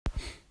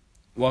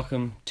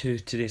welcome to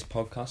today's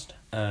podcast.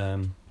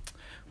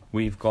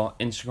 We've got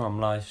Instagram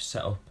Live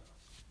set up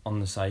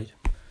on the side,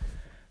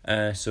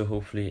 so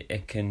hopefully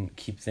it can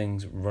keep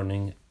things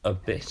running a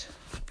bit.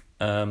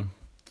 I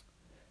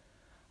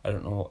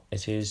don't know what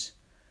it is.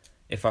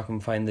 If I can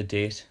find the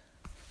date,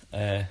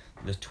 the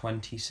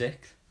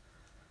 26th.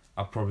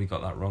 I probably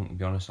got that wrong, to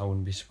be honest. I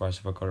wouldn't be surprised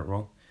if I got it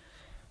wrong.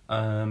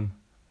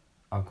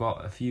 I've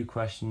got a few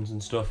questions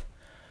and stuff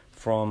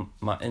from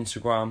my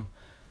Instagram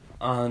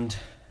and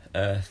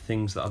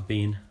things that have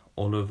been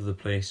all over the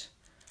place,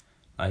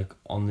 like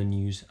on the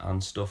news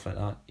and stuff like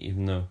that,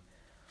 even though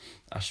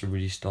I should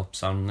really stop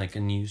sounding like a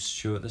news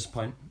show at this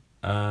point.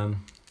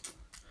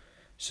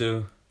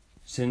 So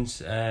since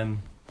the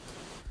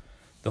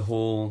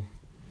whole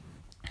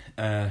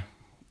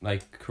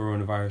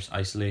coronavirus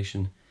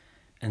isolation,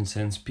 and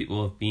since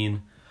people have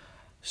been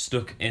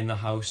stuck in the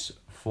house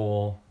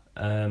for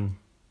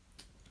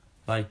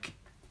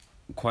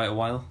quite a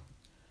while,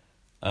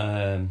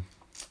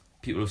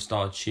 people have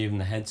started shaving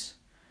their heads,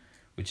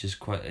 which is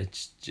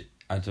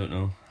I don't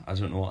know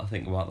what I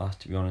think about that,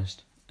 to be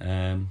honest.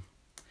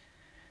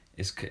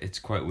 It's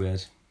quite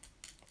weird,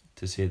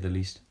 to say the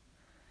least.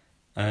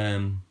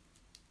 And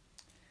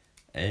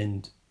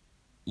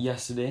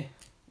yesterday,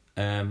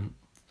 when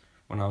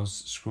I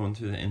was scrolling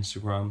through the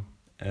Instagram,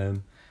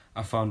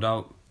 I found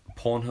out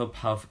Pornhub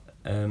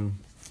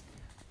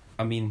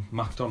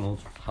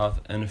McDonald's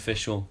have an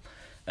official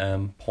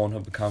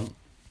Pornhub account,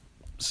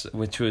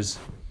 which was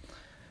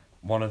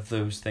one of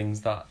those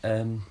things that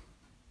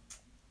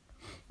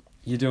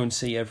you don't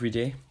see every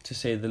day, to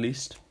say the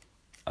least.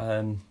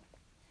 And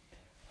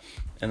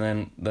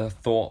then the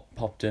thought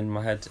popped in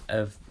my head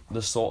of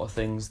the sort of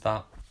things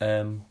that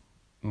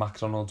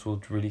McDonald's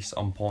would release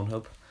on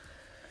Pornhub,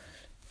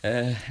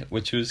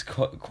 which was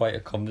quite a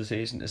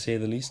conversation, to say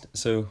the least.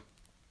 So,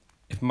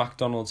 if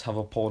McDonald's have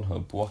a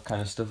Pornhub, what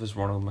kind of stuff is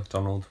Ronald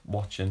McDonald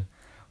watching?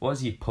 What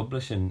is he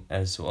publishing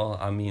as well?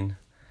 I mean,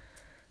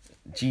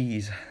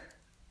 geez.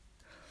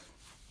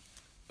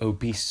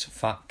 Obese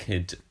fat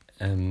kid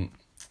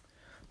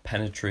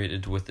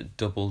penetrated with a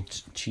double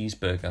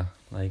cheeseburger.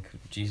 Like,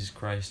 Jesus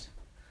Christ.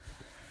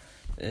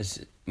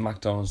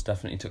 McDonald's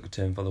definitely took a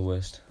turn for the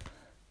worst.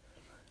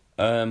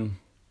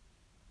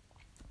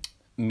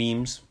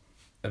 Memes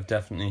have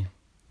definitely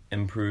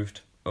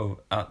improved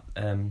at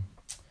the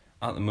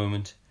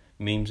moment.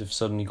 Memes have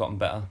suddenly gotten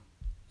better.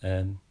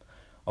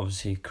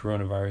 Obviously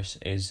coronavirus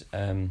is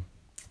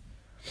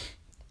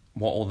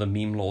what all the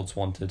meme lords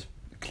wanted,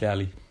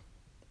 clearly.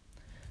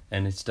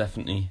 And it's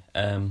definitely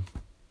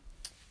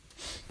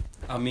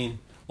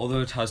although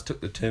it has took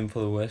the turn for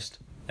the worst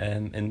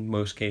in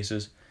most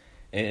cases,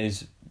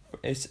 it's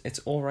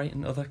alright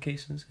in other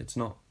cases. It's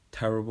not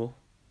terrible.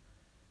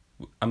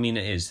 I mean,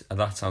 it is.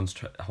 That sounds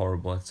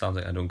horrible. It sounds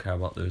like I don't care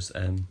about those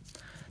that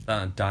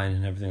are dying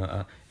and everything like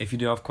that. If you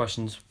do have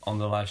questions on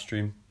the live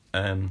stream,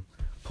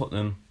 put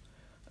them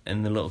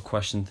in the little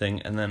question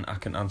thing, and then I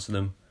can answer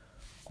them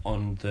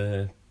on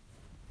the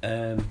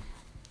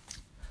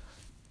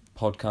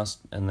podcast,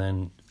 and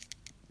then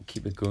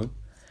keep it going.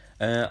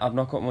 I've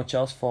not got much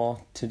else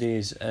for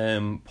today's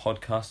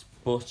podcast,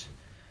 but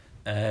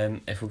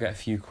if we get a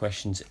few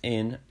questions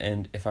in,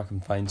 and if I can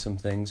find some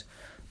things,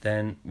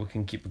 then we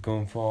can keep it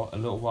going for a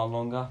little while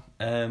longer.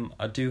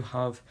 I do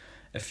have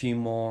a few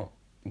more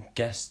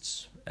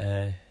guests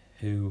I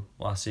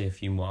say a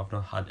few more, I've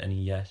not had any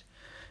yet,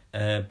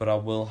 but I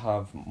will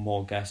have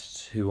more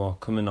guests who are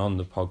coming on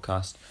the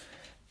podcast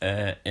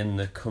in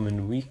the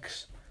coming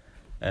weeks,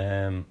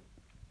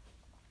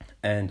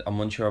 and I'm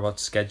unsure about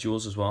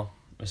schedules as well,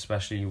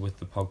 especially with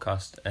the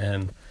podcast.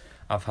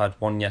 I've had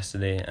one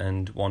yesterday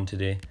and one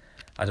today.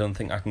 I don't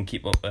think I can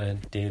keep up a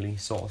daily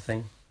sort of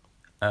thing.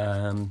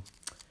 I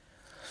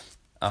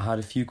had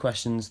a few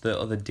questions the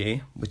other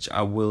day, which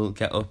I will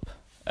get up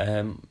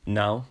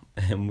now,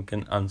 and we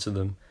can answer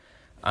them.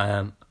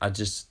 I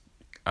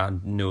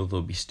know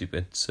they'll be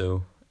stupid,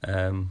 so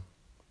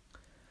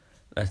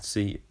let's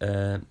see.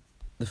 The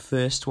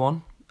first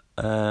one,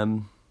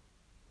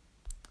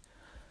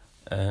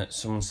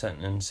 someone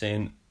sent in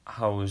saying,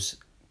 how's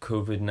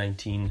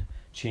COVID-19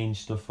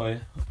 changed stuff for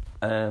you?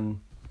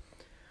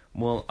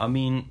 Well, I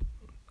mean,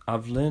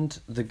 I've learned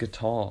the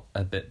guitar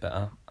a bit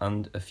better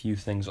and a few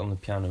things on the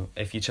piano.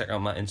 If you check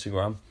out my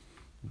Instagram,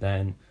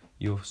 then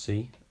you'll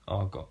see.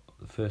 I've got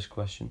the first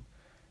question.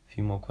 A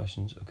few more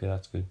questions. Okay,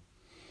 that's good.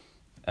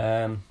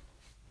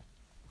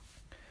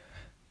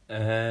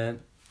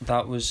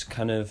 That was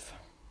kind of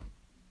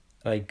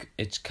like,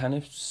 it kind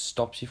of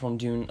stops you from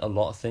doing a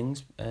lot of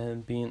things,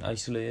 being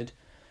isolated,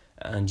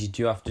 and you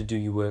do have to do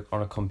your work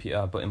on a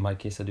computer, but in my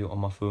case I do it on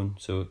my phone,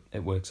 so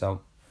it works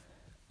out.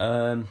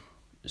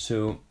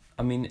 So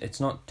I mean, it's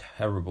not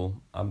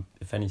terrible.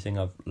 If anything,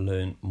 I've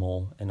learned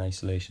more in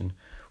isolation,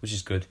 which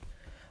is good.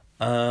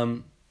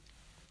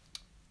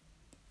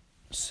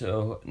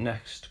 So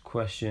next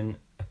question,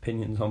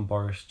 opinions on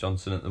Boris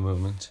Johnson at the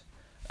moment.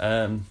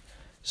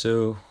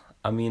 So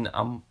I mean,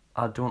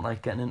 I don't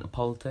like getting into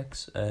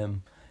politics,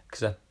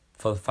 except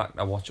for the fact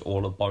I watch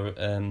all of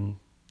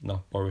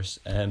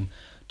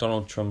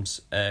Donald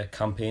Trump's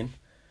campaign.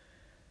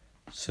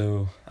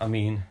 So, I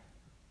mean,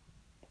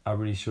 I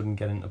really shouldn't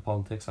get into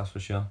politics, that's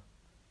for sure.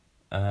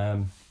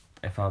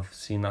 If I've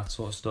seen that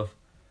sort of stuff.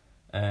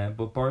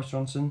 But Boris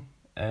Johnson,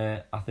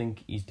 I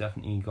think he's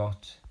definitely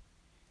got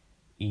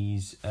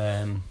his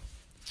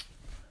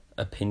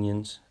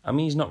opinions. I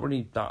mean, he's not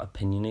really that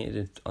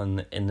opinionated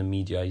in the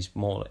media.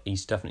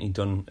 He's definitely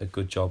done a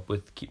good job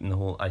with keeping the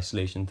whole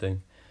isolation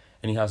thing.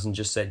 And he hasn't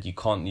just said you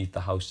can't leave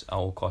the house at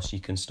all costs. You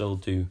can still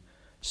do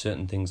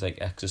certain things like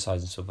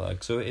exercise and stuff like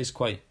that. So it's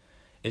quite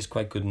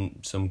good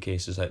in some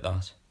cases like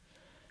that.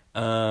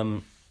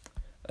 And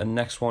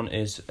next one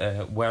is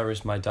where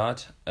is my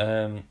dad?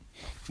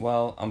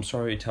 Well, I'm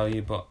sorry to tell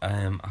you, but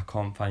I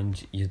can't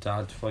find your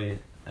dad for you,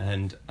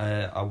 and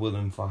I will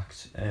in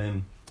fact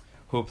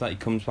hope that he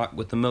comes back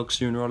with the milk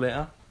sooner or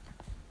later.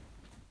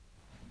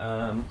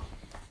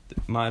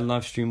 My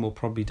live stream will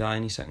probably die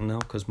any second now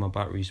because my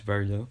battery's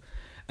very low.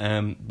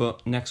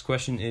 But next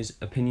question is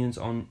opinions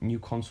on new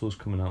consoles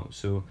coming out.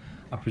 So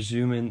I'm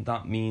presuming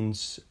that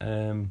means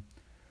the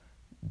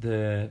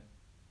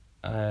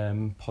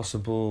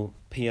possible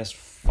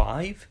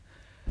PS5.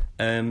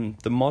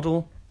 The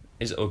model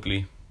is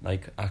ugly,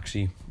 like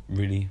actually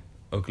really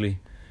ugly.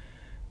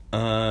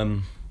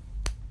 I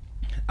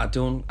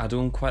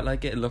don't quite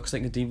like it. It looks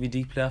like a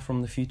DVD player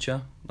from the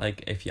future.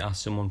 Like if you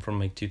ask someone from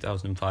like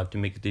 2005 to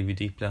make a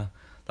DVD player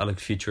that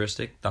looks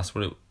futuristic, that's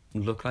what it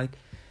would look like.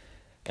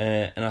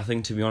 And I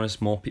think, to be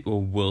honest, more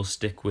people will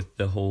stick with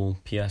the whole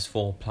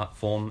PS4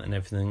 platform and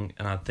everything,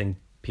 and I think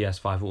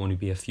PS5 will only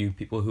be a few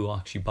people who will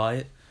actually buy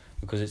it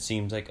because it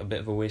seems like a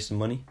bit of a waste of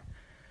money.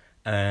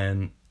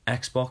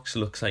 Xbox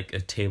looks like a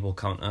table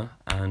counter,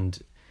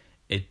 and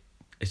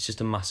it's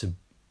just a massive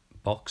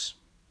box.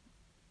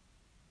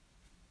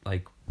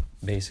 Like,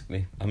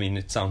 basically, I mean,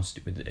 it sounds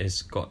stupid.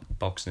 It's got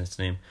box in its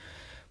name,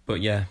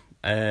 but yeah,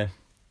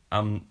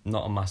 I'm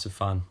not a massive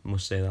fan.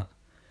 Must say that.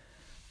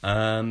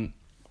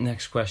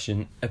 Next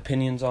question: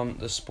 opinions on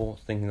the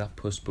sport thing that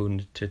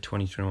postponed to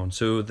 2021.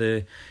 So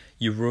the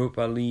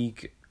Europa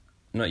League,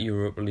 not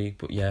Europa League,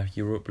 but yeah,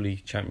 Europa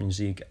League, Champions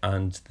League,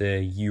 and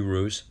the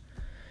Euros.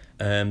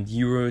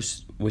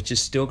 Euros, which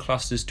is still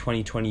classed as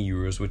 2020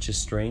 Euros, which is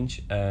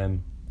strange.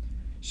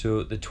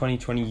 So the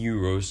 2020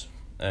 Euros,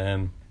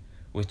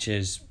 which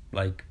is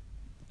like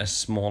a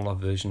smaller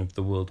version of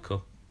the World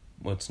Cup.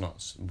 Well, it's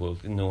not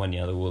nowhere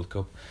near the World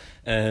Cup.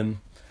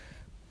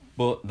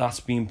 But that's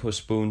been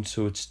postponed,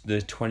 so it's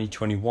the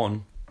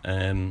 2021.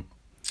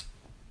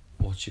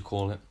 What you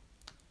call it?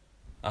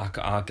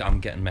 I'm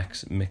getting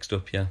mixed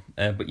up here.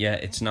 But yeah,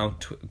 it's now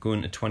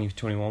going to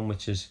 2021,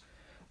 which is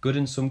good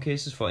in some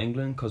cases for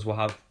England because we'll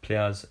have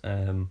players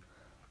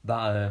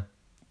that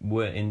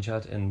were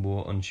injured and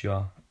were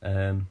unsure.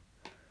 The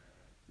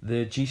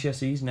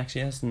GCSEs next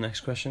year is the next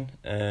question.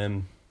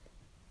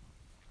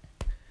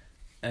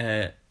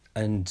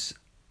 And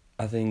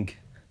I think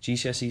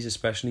GCSEs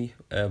especially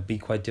be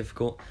quite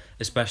difficult,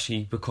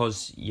 especially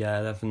because year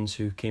 11s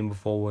who came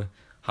before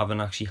haven't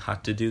actually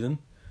had to do them.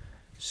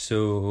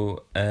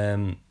 So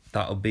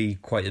that'll be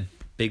quite a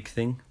big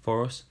thing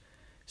for us,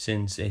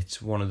 since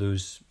it's one of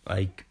those,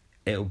 like,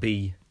 it'll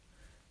be...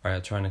 Right,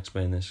 I'll try and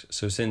explain this.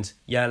 So since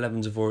year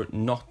 11s have already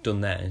not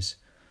done theirs,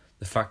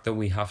 the fact that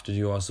we have to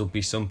do ours, there'll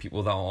be some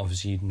people that will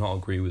obviously not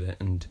agree with it,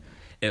 and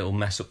it'll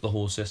mess up the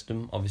whole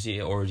system. Obviously,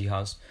 it already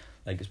has,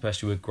 like,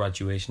 especially with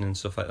graduation and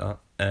stuff like that.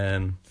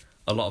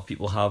 A lot of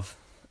people have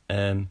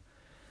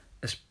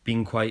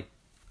been quite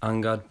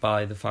angered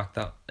by the fact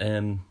that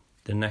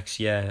the next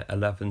year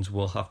 11s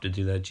will have to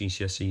do their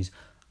GCSEs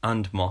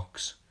and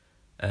mocks.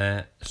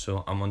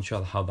 So I'm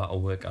unsure how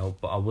that'll work out,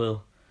 but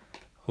I'll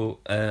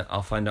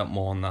find out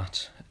more on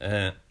that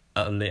at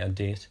a later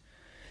date.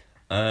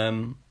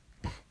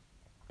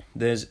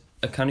 There's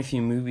a kind of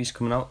few movies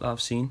coming out that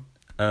I've seen.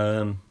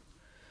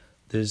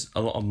 There's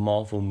a lot of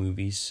Marvel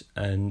movies,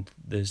 and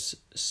there's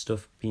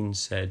stuff being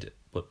said,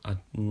 but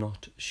I'm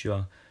not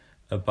sure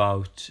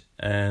about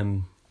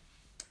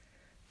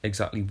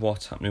exactly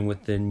what's happening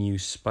with the new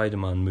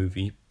Spider-Man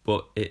movie,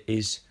 but it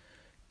is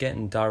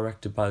getting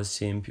directed by the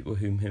same people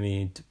who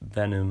made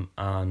Venom,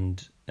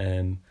 and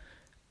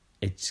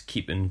it's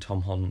keeping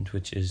Tom Holland,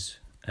 which is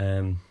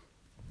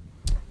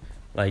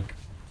like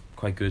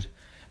quite good.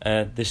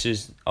 This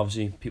is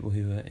obviously people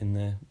who are in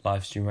the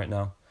live stream right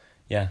now,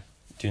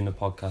 doing the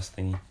podcast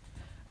thingy.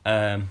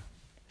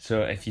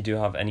 So if you do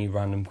have any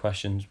random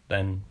questions,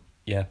 then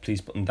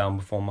please put them down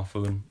before my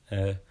phone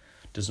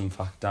does in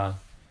fact die.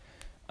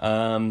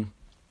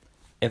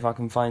 If I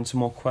can find some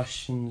more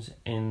questions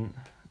in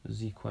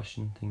the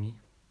question thingy.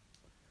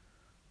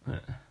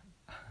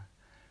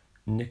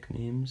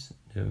 Nicknames?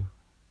 No.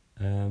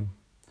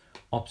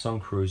 Ops on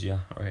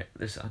Crozier. Alright,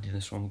 this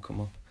one will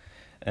come up.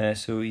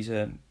 So he's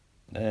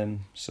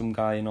some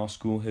guy in our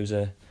school who's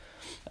a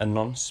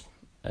nonce.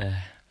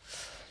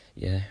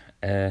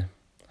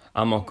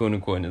 I'm not going to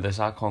go into this.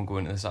 I can't go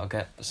into this. I'll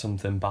get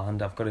something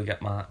banned. I've got to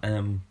get my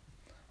I'm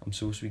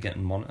supposed to be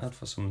getting monitored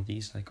for some of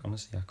these. Like,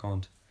 honestly, I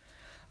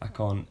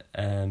can't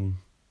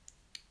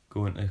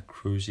go into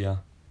Crozier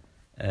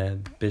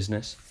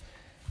business.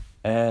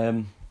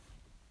 We've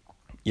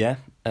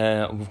got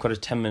a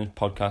 10-minute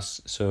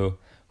podcast, so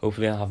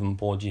hopefully I haven't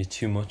bored you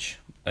too much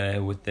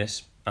with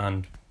this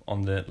and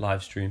on the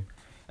live stream.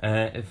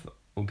 If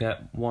we'll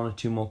get one or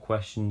two more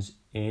questions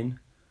in.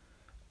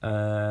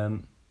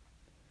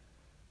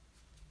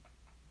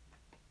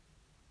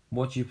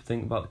 What do you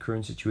think about the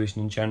current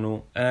situation in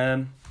general?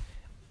 I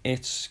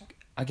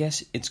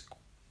guess it's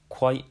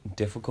quite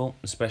difficult,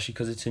 especially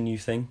because it's a new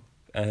thing.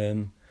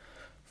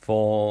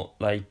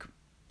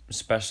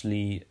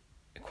 Especially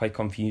quite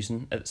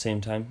confusing at the same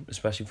time,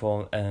 especially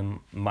for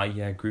my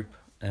year group,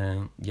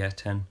 year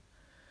 10.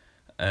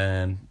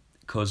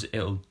 Because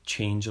it'll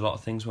change a lot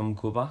of things when we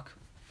go back.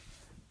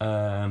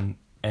 And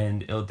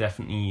it'll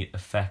definitely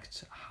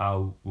affect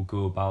how we'll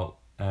go about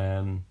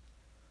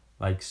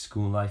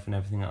school life and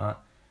everything like that.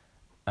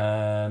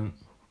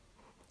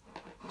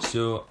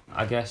 So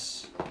I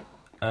guess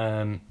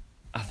I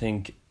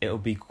think it'll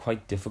be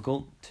quite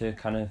difficult to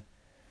kind of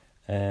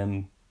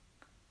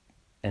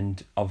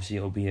and obviously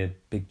it'll be a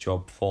big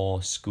job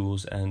for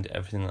schools and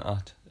everything like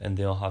that, and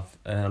they'll have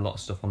a lot of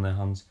stuff on their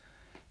hands.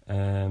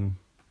 Does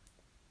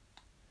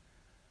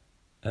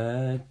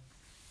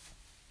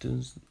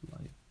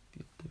life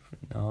feel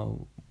different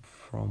now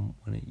from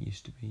when it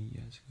used to be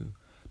years ago?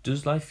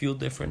 Does life feel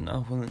different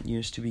now when it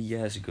used to be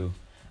years ago?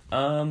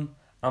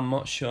 I'm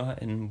not sure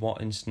in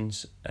what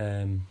instance,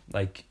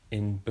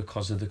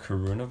 because of the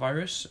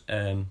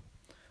coronavirus,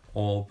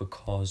 or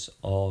because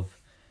of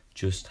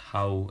just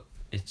how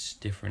it's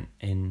different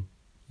in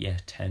year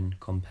 10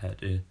 compared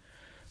to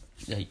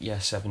year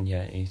 7,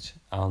 year 8.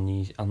 I'll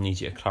need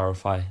you to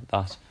clarify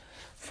that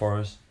for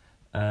us.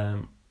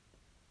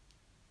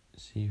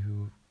 See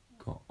who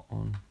got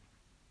on.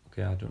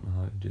 Okay, I don't know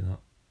how to do that.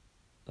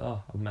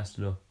 Oh, I've messed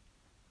it up.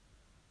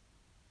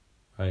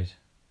 Right.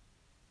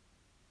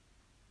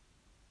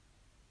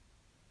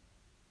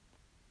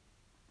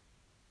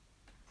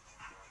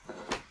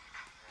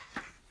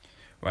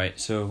 Right,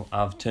 so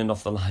I've turned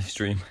off the live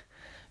stream.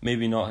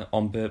 Maybe not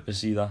on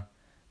purpose either.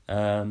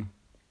 But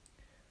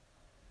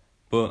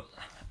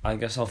I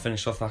guess I'll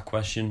finish off that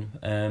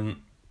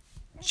question.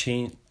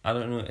 Change. I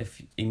don't know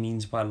if it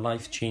means by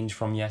life change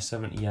from year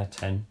 7 to year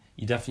 10.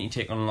 You definitely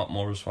take on a lot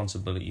more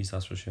responsibilities,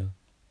 that's for sure.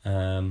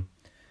 I'm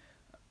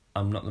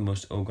not the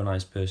most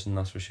organised person,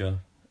 that's for sure.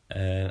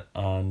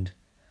 And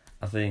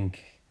I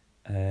think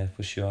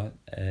for sure,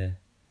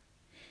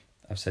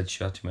 I've said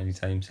sure too many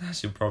times. I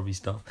should probably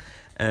stop.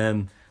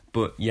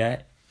 But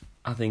yeah,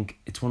 I think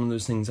it's one of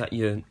those things that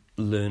you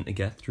learn to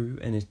get through,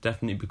 and it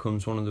definitely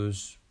becomes one of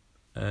those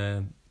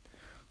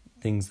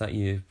things that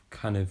you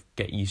kind of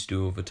get used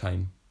to over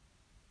time.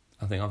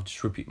 I think I've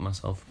just repeated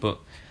myself,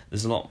 but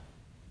there's a lot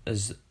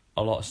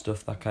of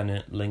stuff that kind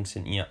of links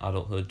into your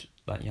adulthood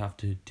that you have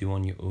to do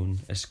on your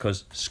own. It's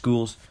because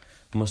schools,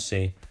 I must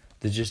say,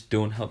 they just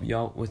don't help you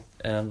out with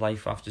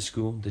life after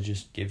school. They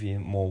just give you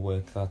more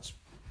work that's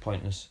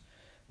pointless.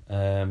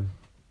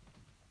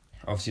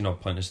 Obviously not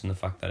pointless in the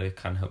fact that it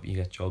can help you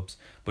get jobs,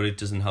 but it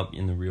doesn't help you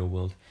in the real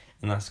world.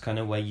 And that's kind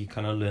of where you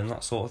kind of learn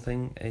that sort of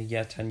thing,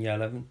 year 10, year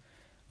 11.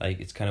 Like,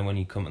 it's kind of when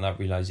you come to that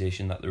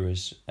realisation that there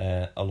is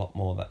a lot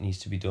more that needs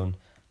to be done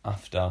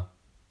after,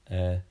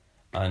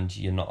 and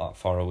you're not that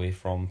far away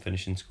from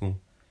finishing school.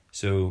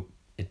 So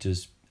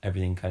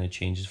everything kind of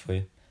changes for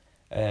you.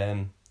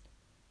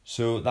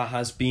 So that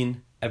has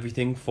been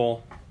everything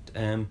for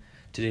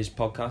today's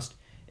podcast.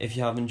 If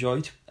you have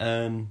enjoyed,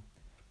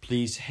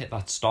 please hit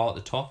that star at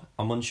the top.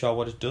 I'm unsure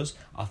what it does.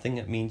 I think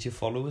it means your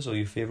followers or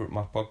your favourite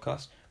my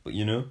podcast. But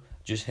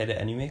just hit it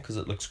anyway because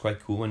it looks quite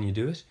cool when you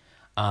do it.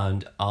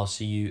 And I'll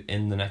see you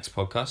in the next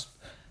podcast.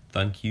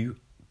 Thank you.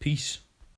 Peace.